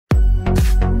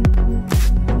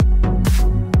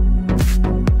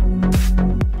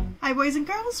Hi boys and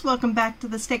girls, welcome back to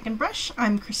the Steak and Brush.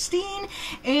 I'm Christine,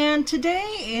 and today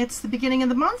it's the beginning of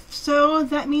the month, so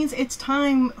that means it's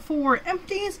time for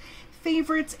empties,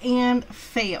 favorites, and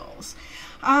fails.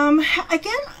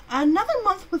 Again, another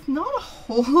month with not a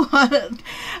whole lot.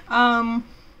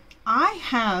 I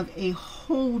have a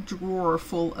whole drawer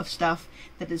full of stuff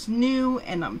that is new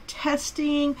and I'm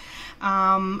testing,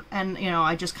 and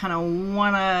I just kind of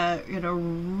want to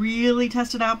really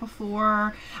test it out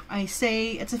before I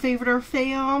say it's a favorite or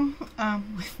fail,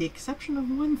 with the exception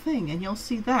of one thing, and you'll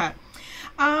see that.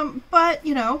 But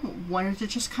wanted to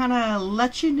just kind of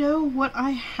let you know what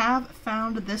I have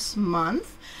found this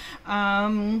month.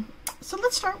 So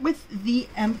let's start with the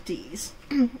empties.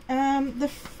 The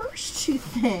first two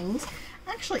things,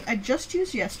 actually, I just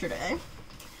used yesterday.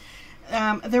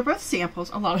 They're both samples.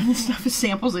 A lot of this stuff is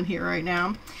samples in here right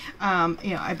now.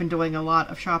 I've been doing a lot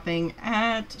of shopping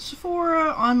at Sephora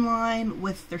online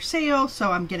with their sale,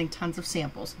 so I'm getting tons of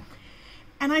samples.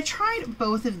 And I tried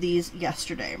both of these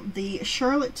yesterday. The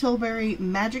Charlotte Tilbury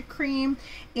Magic Cream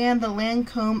and the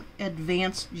Lancome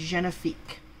Advanced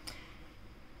Genifique.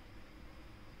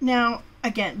 Now,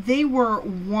 again, they were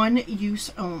one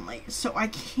use only, so I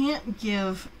can't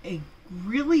give a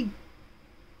really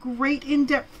great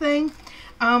in-depth thing,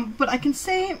 but I can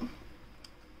say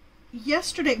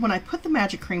yesterday when I put the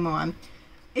magic cream on,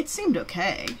 it seemed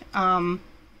okay,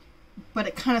 but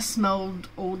it kind of smelled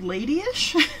old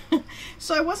lady-ish,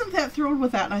 so I wasn't that thrilled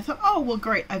with that, and I thought, oh, well,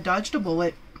 great, I've dodged a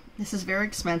bullet. This is very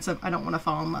expensive. I don't want to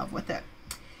fall in love with it.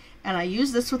 And I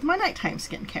use this with my nighttime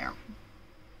skincare.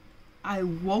 I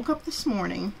woke up this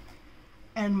morning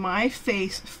and my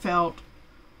face felt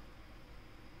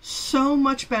so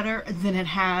much better than it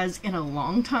has in a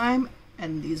long time,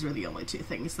 and these were the only two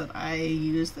things that I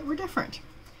used that were different.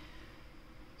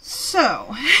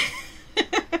 So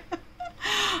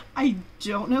I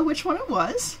don't know which one it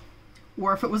was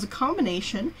or if it was a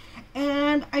combination,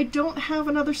 and I don't have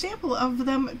another sample of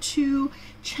them to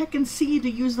check and see to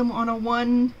use them on a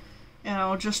one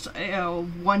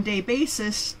day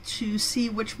basis to see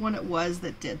which one it was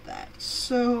that did that.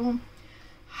 So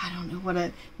I don't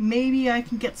know maybe I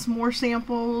can get some more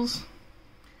samples.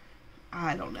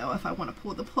 I don't know if I want to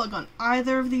pull the plug on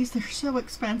either of these. They're so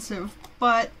expensive,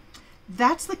 but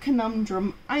that's the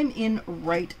conundrum I'm in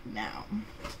right now.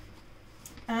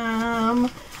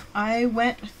 I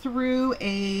went through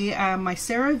my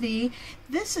CeraVe.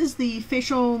 This is the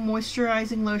facial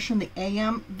moisturizing lotion, the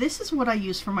AM. This is what I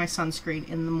use for my sunscreen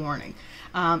in the morning.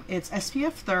 It's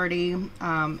SPF 30.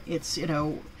 It's,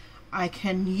 I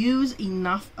can use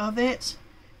enough of it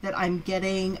that I'm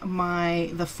getting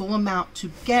the full amount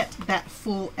to get that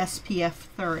full SPF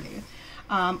 30.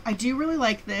 I do really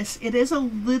like this. It is a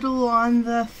little on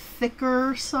the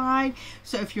thicker side,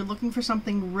 so if you're looking for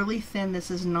something really thin, this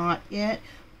is not it.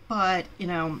 But,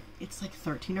 it's like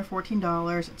 $13 or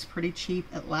 $14. It's pretty cheap.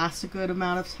 It lasts a good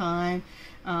amount of time.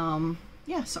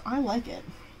 Yeah, so I like it.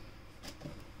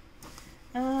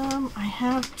 I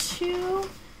have two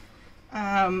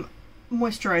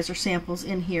moisturizer samples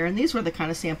in here, and these were the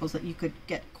kind of samples that you could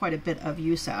get quite a bit of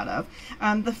use out of.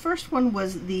 The first one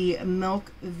was the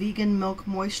Vegan Milk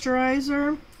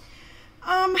Moisturizer.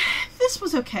 This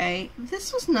was okay.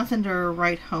 This was nothing to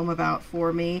write home about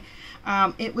for me.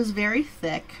 It was very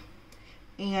thick,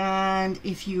 and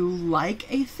if you like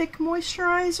a thick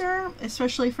moisturizer,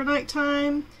 especially for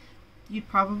nighttime, you'd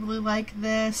probably like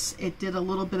this. It did a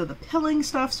little bit of the pilling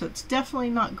stuff, so it's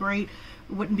definitely not great.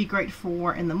 It wouldn't be great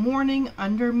for in the morning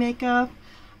under makeup,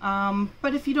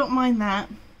 but if you don't mind that,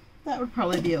 that would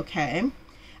probably be okay.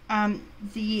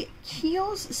 The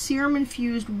Kiehl's Serum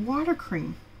Infused Water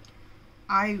Cream.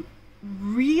 I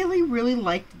really, really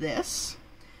liked this,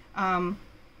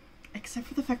 except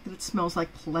for the fact that it smells like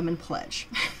Lemon Pledge.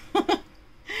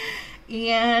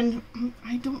 And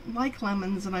I don't like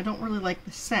lemons, and I don't really like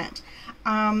the scent.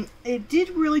 It did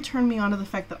really turn me on to the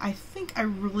fact that I think I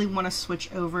really want to switch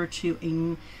over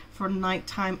to for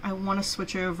nighttime, I want to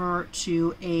switch over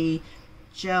to a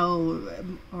gel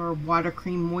or water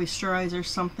cream moisturizer,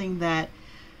 something that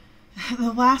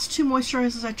the last two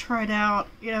moisturizers I tried out,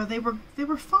 they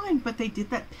were fine, but they did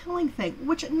that pilling thing,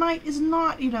 which at night is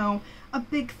not, a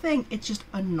big thing. It just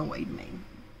annoyed me.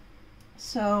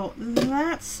 So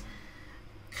that's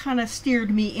kind of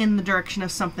steered me in the direction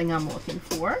of something I'm looking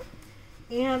for.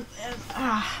 And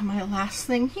my last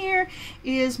thing here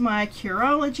is my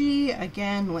Curology.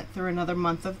 Again, went through another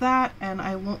month of that, and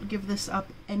I won't give this up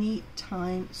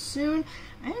anytime soon.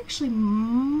 I actually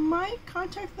might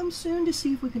contact them soon to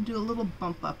see if we can do a little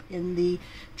bump up in the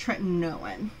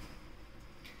tretinoin.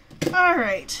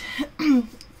 Alright,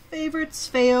 favorites,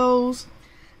 fails.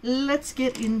 let's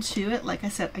get into it. Like I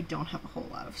said, I don't have a whole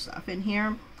lot of stuff in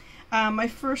here. My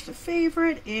first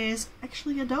favorite is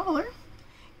actually $1.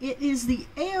 It is the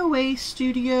AOA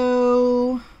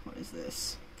Studio, what is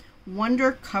this?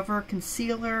 Wonder Cover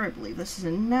Concealer. I believe this is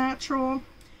a natural.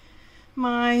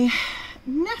 My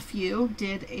nephew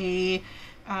did a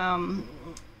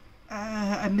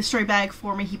mystery bag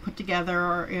for me. He put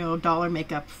together, dollar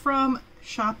makeup from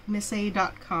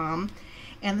shopmissa.com,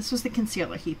 and this was the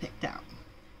concealer he picked out.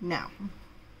 Now,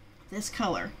 this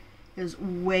color is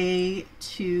way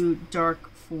too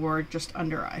dark for just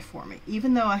under eye for me.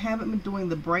 Even though I haven't been doing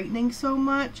the brightening so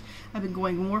much, I've been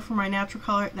going more for my natural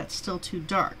color, that's still too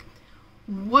dark.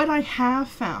 What I have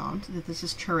found that this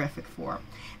is terrific for,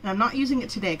 and I'm not using it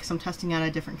today because I'm testing out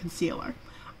a different concealer.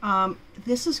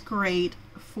 This is great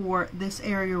for this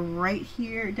area right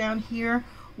here, down here,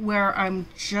 where I'm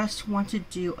just want to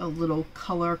do a little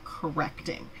color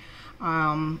correcting.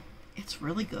 It's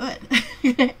really good.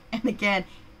 And again,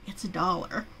 it's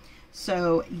 $1.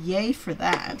 So yay for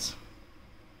that.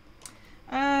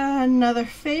 Another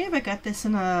fave, I got this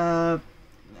in a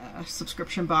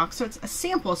subscription box, so it's a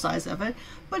sample size of it,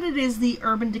 but it is the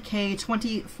Urban Decay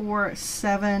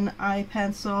 24/7 eye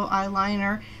pencil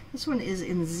eyeliner. This one is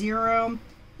in 0.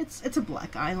 It's a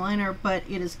black eyeliner, but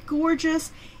it is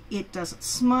gorgeous. It doesn't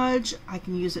smudge. I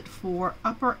can use it for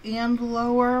upper and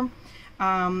lower.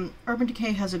 Urban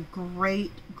Decay has a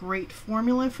great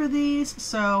formula for these,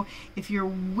 so if you're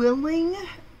willing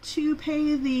to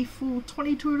pay the full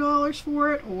 $22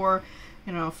 for it, or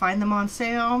find them on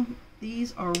sale,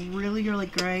 these are really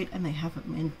great, and they have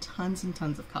them in tons and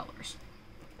tons of colors.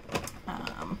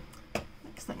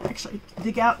 Next thing I actually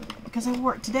dig out, because I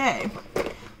wore it today.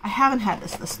 I haven't had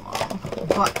this long,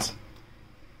 but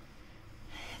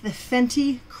the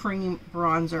Fenty Cream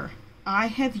Bronzer. I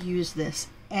have used this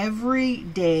every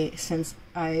day since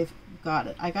I've got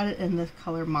it. I got it in the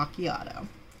color Macchiato,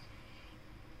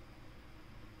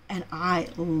 and I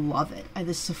love it.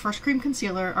 This is the first cream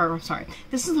concealer, or sorry,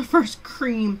 this is the first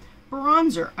cream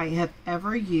bronzer I have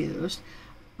ever used,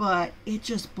 but it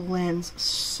just blends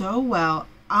so well.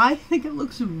 I think it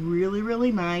looks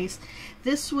really nice.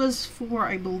 This was for,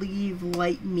 I believe,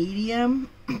 light medium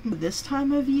this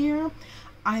time of year.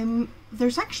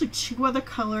 There's actually 2 other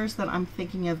colors that I'm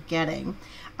thinking of getting.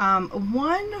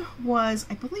 One was,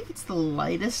 I believe it's the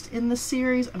lightest in the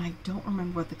series, and I don't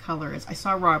remember what the color is. I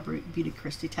saw Rob Beauty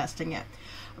Christie testing it,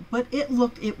 but it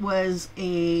was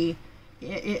a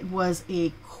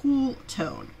cool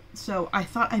tone. So I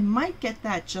thought I might get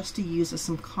that just to use as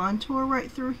some contour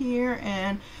right through here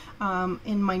and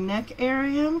in my neck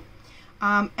area.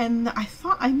 And I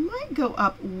thought I might go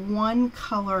up 1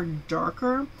 color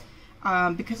darker,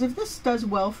 because if this does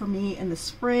well for me in the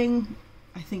spring,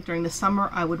 I think during the summer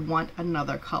I would want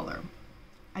another color.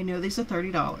 I know these are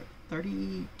 $32,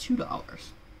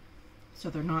 so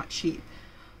they're not cheap.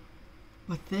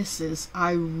 But this is,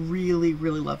 I really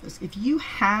love this. If you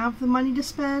have the money to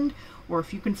spend, or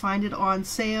if you can find it on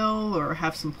sale or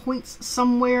have some points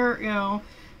somewhere,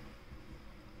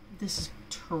 this is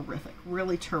terrific,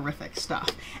 really terrific stuff.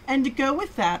 And to go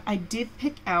with that, I did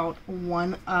pick out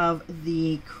one of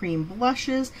the cream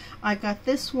blushes. I got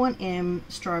this one in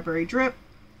Strawberry Drip.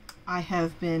 I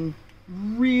have been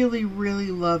really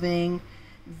loving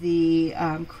the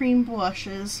cream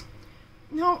blushes.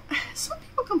 Now, some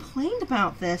people complained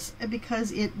about this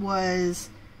because they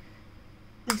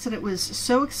said it was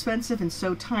so expensive and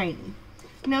so tiny.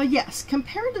 Now, yes,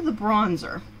 compared to the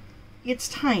bronzer, it's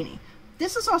tiny.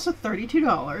 This is also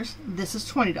 $32. This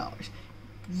is $20.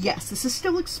 Yes, this is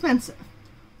still expensive,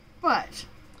 but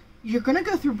you're going to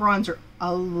go through bronzer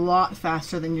a lot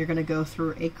faster than you're going to go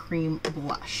through a cream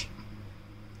blush.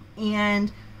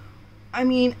 And I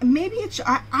mean, maybe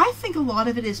I think a lot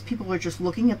of it is people are just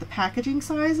looking at the packaging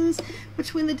sizes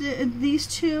between these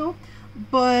two,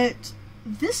 but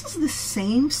this is the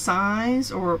same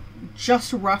size, or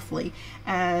just roughly,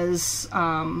 as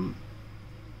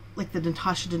like the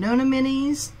Natasha Denona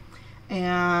minis,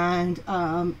 and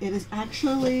it is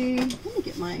actually, let me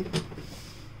get my,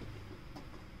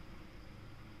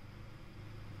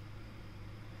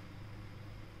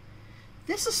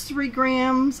 this is 3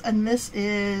 grams and this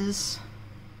is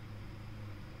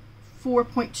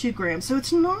 4.2 grams, so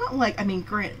it's not like, I mean,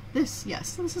 granted, this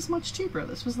is much cheaper.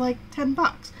 This was like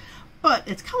 $10, but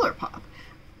it's ColourPop,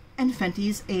 and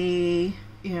Fenty's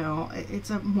it's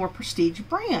a more prestige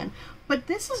brand, but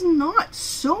this is not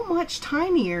so much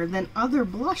tinier than other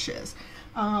blushes.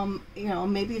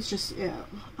 Maybe it's just,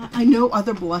 I know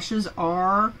other blushes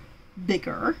are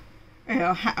bigger,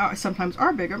 sometimes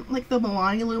are bigger, like the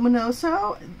Milani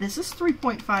Luminoso. This is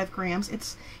 3.5 grams.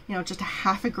 It's, you know, just a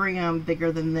half a gram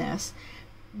bigger than this.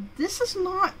 This is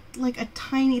not like a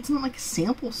tiny, it's not like a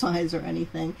sample size or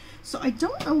anything. So I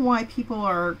don't know why people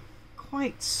are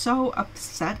quite so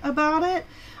upset about it.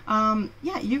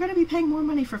 Yeah, you're going to be paying more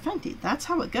money for Fenty. That's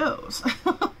how it goes.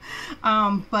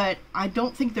 But I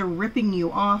don't think they're ripping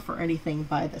you off or anything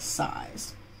by the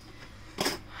size.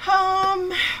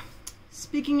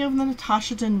 Speaking of the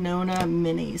Natasha Denona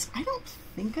minis, I don't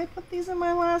think I put these in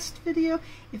my last video.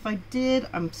 If I did,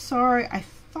 I'm sorry. I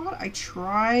thought I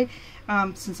tried,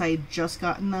 since I had just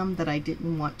gotten them, that I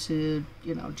didn't want to,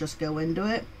 you know, just go into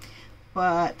it.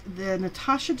 But the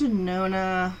Natasha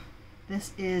Denona,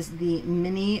 this is the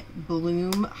Mini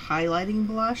Bloom Highlighting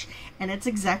Blush, and it's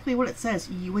exactly what it says.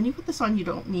 When you put this on, you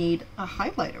don't need a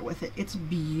highlighter with it. It's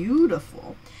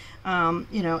beautiful.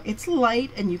 You know, it's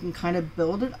light, and you can kind of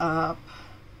build it up.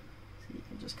 So you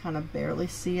can just kind of barely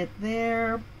see it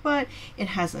there, but it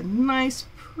has a nice,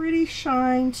 pretty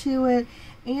shine to it,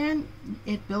 and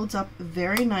it builds up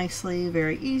very nicely,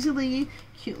 very easily.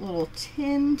 Cute little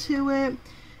tin to it.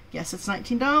 Yes, it's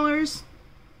 $19.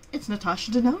 It's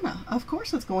Natasha Denona. Of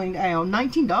course it's going to,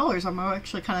 $19. I'm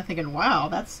actually kind of thinking, wow,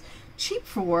 that's cheap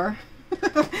for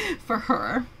for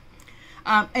her.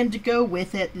 And to go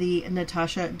with it, the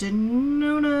Natasha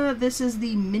Denona, this is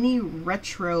the Mini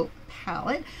Retro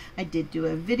Palette. I did do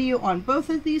a video on both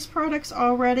of these products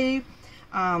already.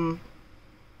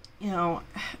 You know,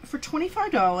 for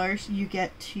 $25, you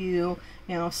get to, you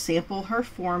know, sample her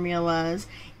formulas.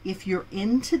 If you're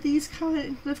into these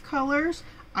kind of colors,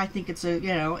 I think it's a,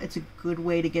 you know, it's a good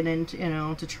way to get into, you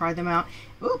know, to try them out.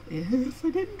 Oh, if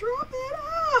I didn't drop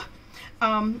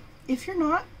it. If you're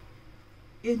not,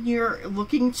 and you're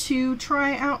looking to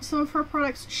try out some of her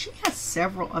products, she has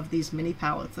several of these mini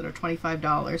palettes that are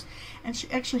 $25, and she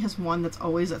actually has one that's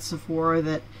always at Sephora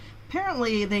that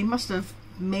apparently they must have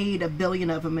made a billion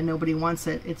of them and nobody wants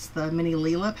it. It's the Mini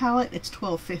Lila palette. It's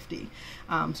 $12.50.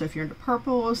 So if you're into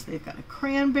purples, they've got a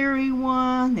cranberry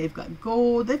one, they've got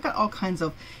gold, they've got all kinds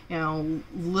of, you know,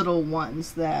 little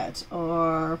ones that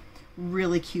are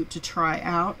really cute to try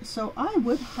out. So I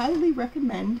would highly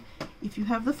recommend, if you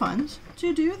have the funds,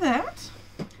 to do that.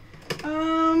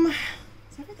 Is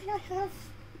everything I have?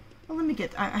 Well, let me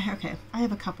get, okay, I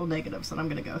have a couple negatives that I'm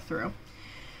going to go through.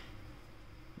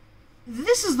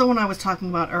 This is the one I was talking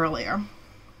about earlier.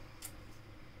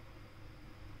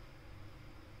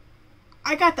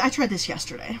 I tried this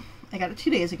yesterday. I got it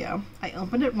 2 days ago. I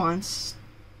opened it once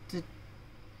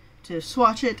to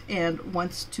swatch it and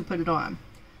once to put it on.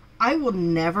 I will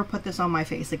never put this on my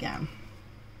face again.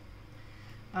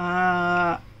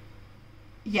 Yeah,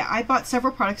 I bought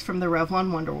several products from the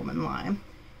Revlon Wonder Woman line,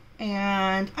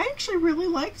 and I actually really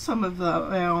liked some of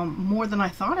the, more than I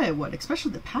thought I would,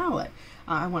 especially the palette.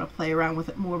 I want to play around with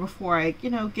it more before I, you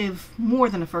know, give more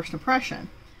than a first impression.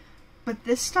 But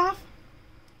this stuff,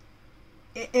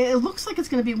 it looks like it's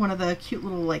going to be one of the cute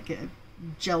little, like,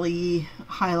 jelly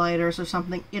highlighters or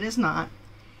something. It is not.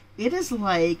 It is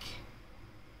like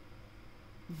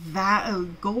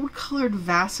that gold-colored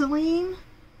Vaseline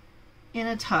in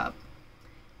a tub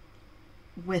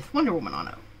with Wonder Woman on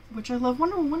it, which I love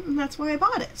Wonder Woman, and that's why I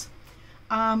bought it.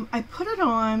 I put it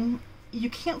on. You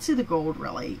can't see the gold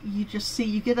really. You just see,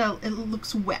 you get a, it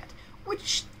looks wet,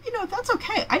 which, you know, that's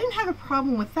okay. I didn't have a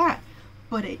problem with that,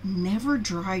 but it never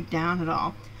dried down at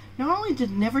all. Not only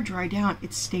did it never dry down,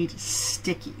 it stayed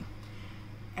sticky.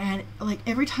 And like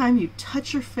every time you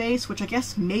touch your face, which I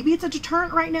guess maybe it's a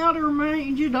deterrent right now to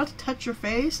remind you not to touch your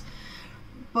face,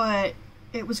 but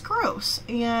it was gross.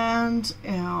 And,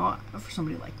 you know, for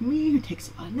somebody like me who takes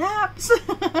a lot of naps,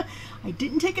 I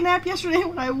didn't take a nap yesterday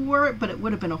when I wore it, but it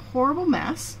would have been a horrible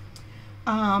mess.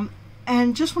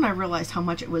 And just when I realized how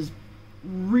much it was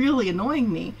really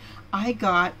annoying me, I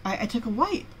took a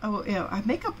wipe, a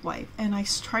makeup wipe, and I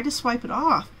tried to swipe it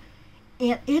off,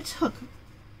 and it took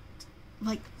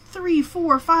like 3,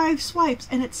 4, 5 swipes,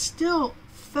 and it still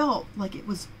felt like it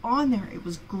was on there. It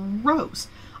was gross.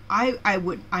 I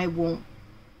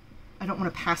don't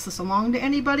want to pass this along to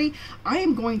anybody. I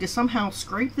am going to somehow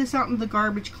scrape this out in the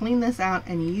garbage, clean this out,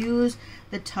 and use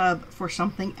the tub for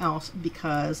something else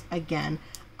because, again,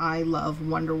 I love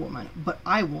Wonder Woman, but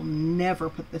I will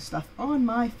never put this stuff on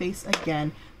my face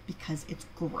again because it's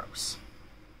gross.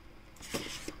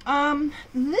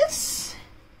 This,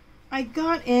 I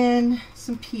got in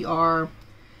some PR,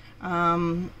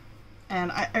 and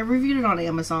I reviewed it on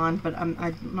Amazon, but I'm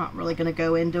not really going to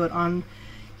go into it on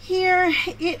here.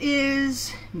 It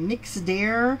is Mixed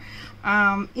Dare.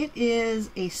 It is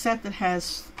a set that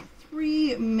has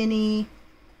 3 mini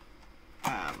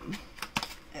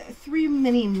 3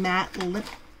 mini matte lip,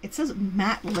 it says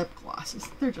matte lip glosses.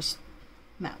 They're just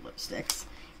matte lipsticks.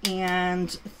 And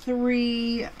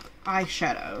 3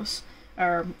 eyeshadows,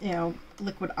 or, you know,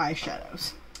 liquid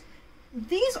eyeshadows.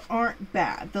 These aren't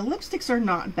bad. The lipsticks are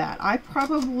not bad. I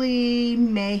probably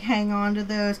may hang on to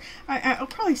those. I'll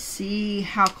probably see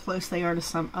how close they are to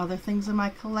some other things in my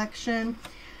collection.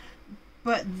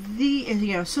 But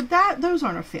you know, so those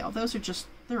aren't a fail. Those are just,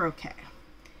 they're okay.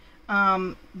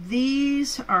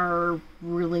 These are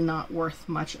really not worth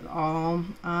much at all.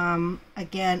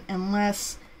 Again,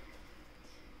 unless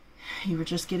you were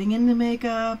just getting into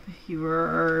makeup, you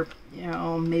were, you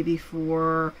know, maybe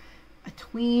for a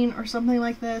tween or something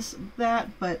like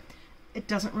but it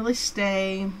doesn't really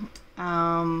stay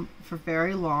for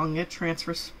very long. It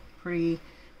transfers pretty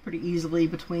easily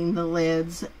between the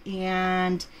lids,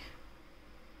 and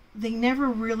they never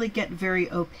really get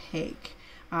very opaque.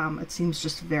 It seems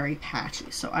just very patchy,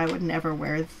 so I would never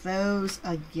wear those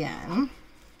again.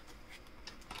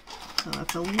 So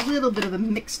that's a little bit of a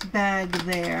mixed bag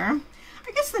there.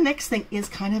 I guess the next thing is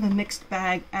kind of a mixed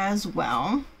bag as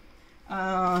well.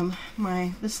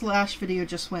 This lash video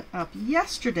just went up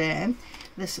yesterday.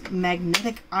 This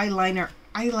magnetic eyeliner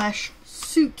eyelash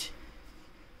suit.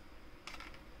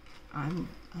 I'm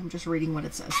just reading what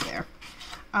it says there.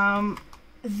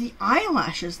 The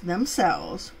eyelashes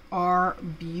themselves are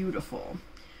beautiful.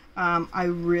 I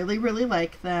really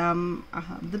like them.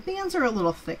 The bands are a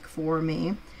little thick for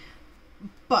me,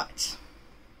 but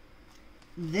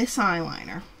this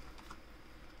eyeliner,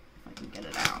 if I can get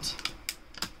it out,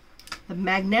 the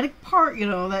magnetic part, you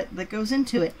know, that goes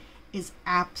into it is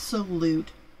absolute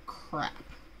crap.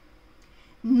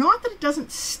 Not that it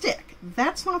doesn't stick.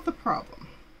 That's not the problem.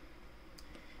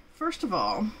 First of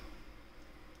all,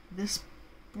 this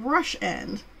brush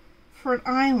end for an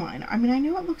eyeliner. I mean, I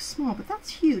know it looks small, but that's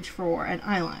huge for an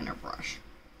eyeliner brush.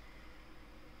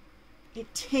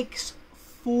 It takes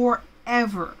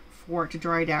forever for it to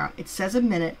dry down. It says a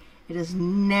minute. It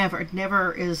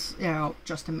never is, you know,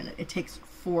 just a minute. It takes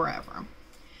forever.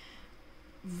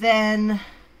 Then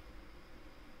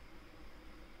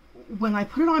when I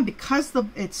put it on, because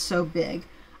it's so big,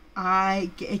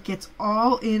 it gets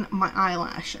all in my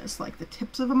eyelashes, like the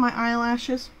tips of my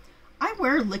eyelashes. I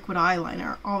wear liquid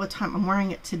eyeliner all the time. I'm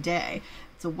wearing it today.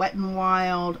 It's a Wet n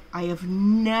Wild. I have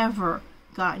never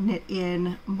gotten it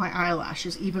in my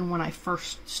eyelashes, even when I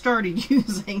first started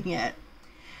using it.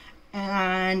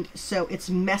 And so it's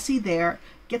messy there.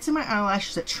 Gets in my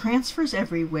eyelashes. It transfers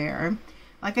everywhere.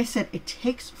 Like I said, it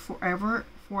takes forever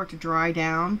for it to dry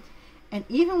down. And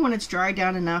even when it's dried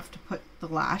down enough to put the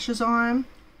lashes on,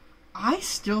 I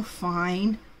still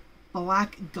find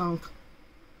black gunk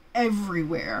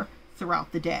everywhere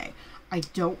throughout the day. I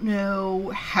don't know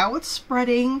how it's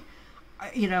spreading.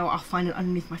 You know, I'll find it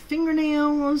underneath my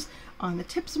fingernails, on the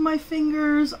tips of my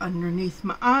fingers, underneath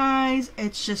my eyes.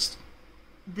 It's just,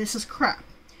 this is crap.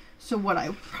 So what I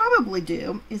would probably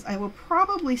do is I will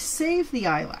probably save the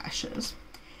eyelashes,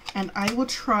 and I will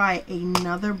try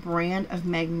another brand of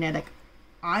magnetic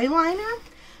eyeliner.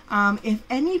 If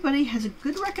anybody has a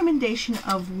good recommendation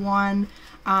of one,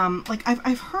 like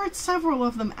I've heard several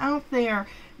of them out there,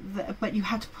 but you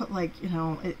have to put, like, you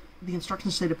know, the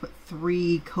instructions say to put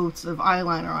 3 coats of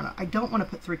eyeliner on it. I don't want to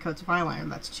put 3 coats of eyeliner.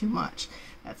 That's too much.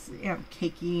 That's, you know,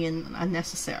 cakey and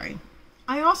unnecessary.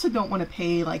 I also don't want to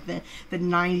pay like the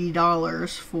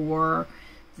 $90 for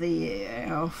the, you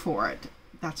know, for it.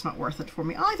 That's not worth it for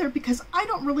me either, because I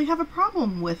don't really have a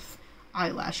problem with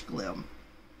eyelash glue.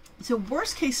 So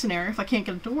worst case scenario, if I can't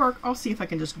get it to work, I'll see if I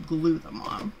can just glue them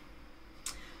on.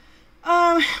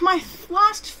 My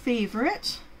last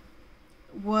favorite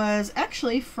was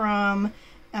actually from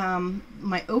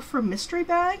my Ofra mystery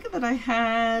bag that I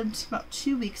had about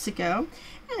 2 weeks ago,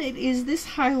 and it is this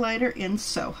highlighter in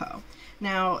Soho.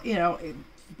 Now, you know, if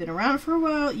you've been around for a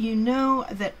while, you know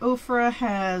that Ofra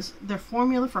has, their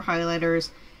formula for highlighters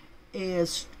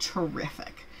is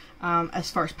terrific.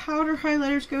 As far as powder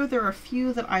highlighters go, there are a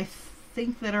few that I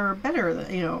think that are better,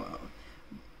 you know,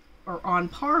 or on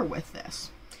par with this.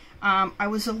 I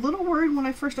was a little worried when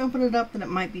I first opened it up that it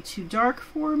might be too dark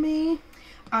for me.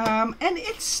 And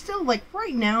it's still, like,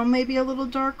 right now maybe a little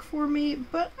dark for me,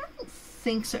 but I don't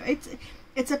think so.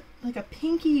 It's like a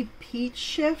pinky peach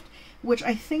shift, which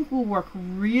I think will work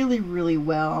really, really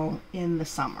well in the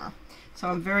summer. So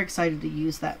I'm very excited to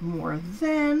use that more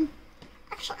then.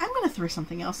 Actually, I'm going to throw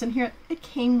something else in here. It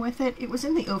came with it. It was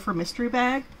in the Ofra mystery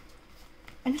bag,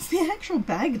 and it's the actual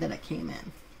bag that it came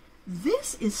in.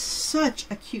 This is such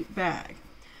a cute bag.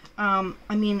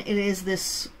 I mean, it is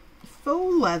this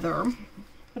faux leather,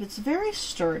 but it's very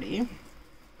sturdy.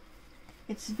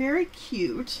 It's very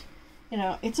cute, you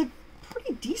know, it's a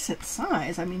pretty decent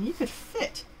size. I mean, you could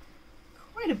fit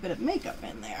quite a bit of makeup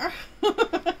in there.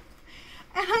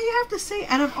 And I have to say,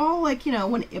 out of all, like, you know,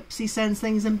 when Ipsy sends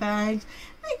things in bags,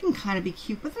 they can kind of be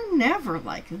cute, but they're never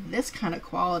like this kind of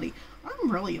quality.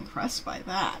 I'm really impressed by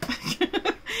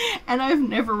that. And I've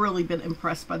never really been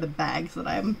impressed by the bags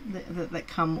that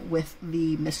come with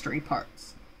the mystery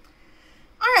parts.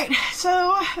 All right,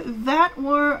 so that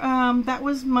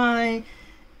was my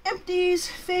Empties,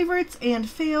 favorites, and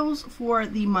fails for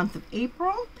the month of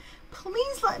April.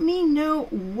 Please let me know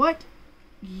what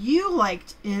you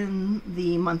liked in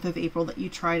the month of April that you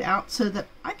tried out so that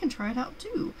I can try it out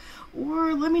too.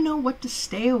 Or let me know what to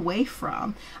stay away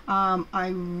from. I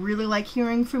really like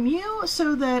hearing from you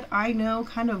so that I know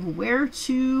kind of where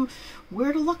to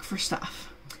look for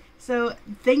stuff. So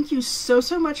thank you so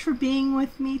much for being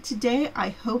with me today. I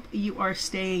hope you are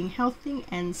staying healthy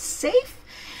and safe,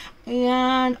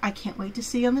 and I can't wait to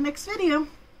see you on the next video.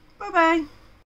 Bye bye.